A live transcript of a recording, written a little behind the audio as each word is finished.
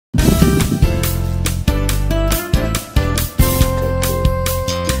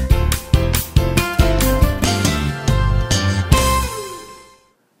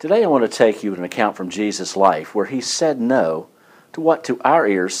Today I want to take you to an account from Jesus' life where he said no to what to our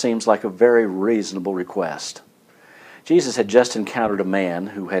ears seems like a very reasonable request. Jesus had just encountered a man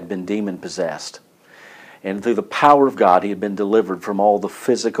who had been demon-possessed, and through the power of God he had been delivered from all the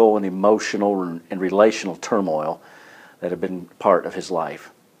physical and emotional and relational turmoil that had been part of his life.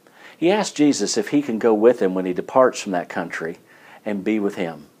 He asked Jesus if he can go with him when he departs from that country and be with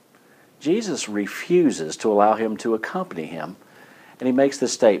him. Jesus refuses to allow him to accompany him, and he makes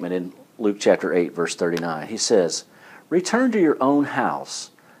this statement in Luke chapter 8, verse 39. He says, "Return to your own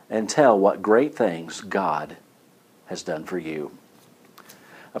house and tell what great things God has done for you."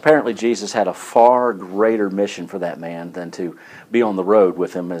 Apparently, Jesus had a far greater mission for that man than to be on the road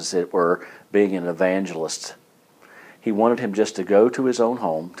with him, as it were, being an evangelist. He wanted him just to go to his own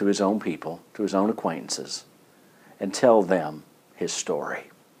home, to his own people, to his own acquaintances, and tell them his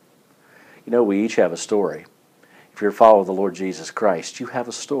story. You know, we each have a story. If you're a follower of the Lord Jesus Christ, you have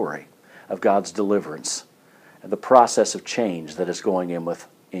a story of God's deliverance and the process of change that is going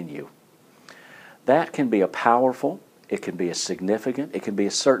in you. That can be a powerful, it can be a significant, it can be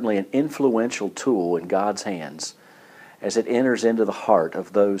certainly an influential tool in God's hands as it enters into the heart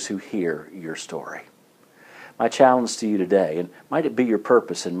of those who hear your story. My challenge to you today, and might it be your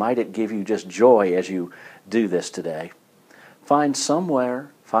purpose and might it give you just joy as you do this today, find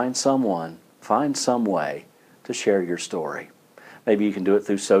somewhere, find someone, find some way to share your story. Maybe you can do it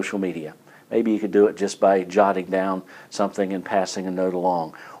through social media. Maybe you could do it just by jotting down something and passing a note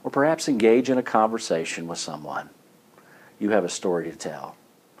along. Or perhaps engage in a conversation with someone. You have a story to tell.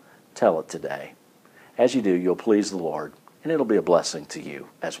 Tell it today. As you do, you'll please the Lord, and it'll be a blessing to you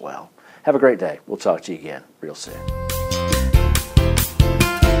as well. Have a great day. We'll talk to you again real soon.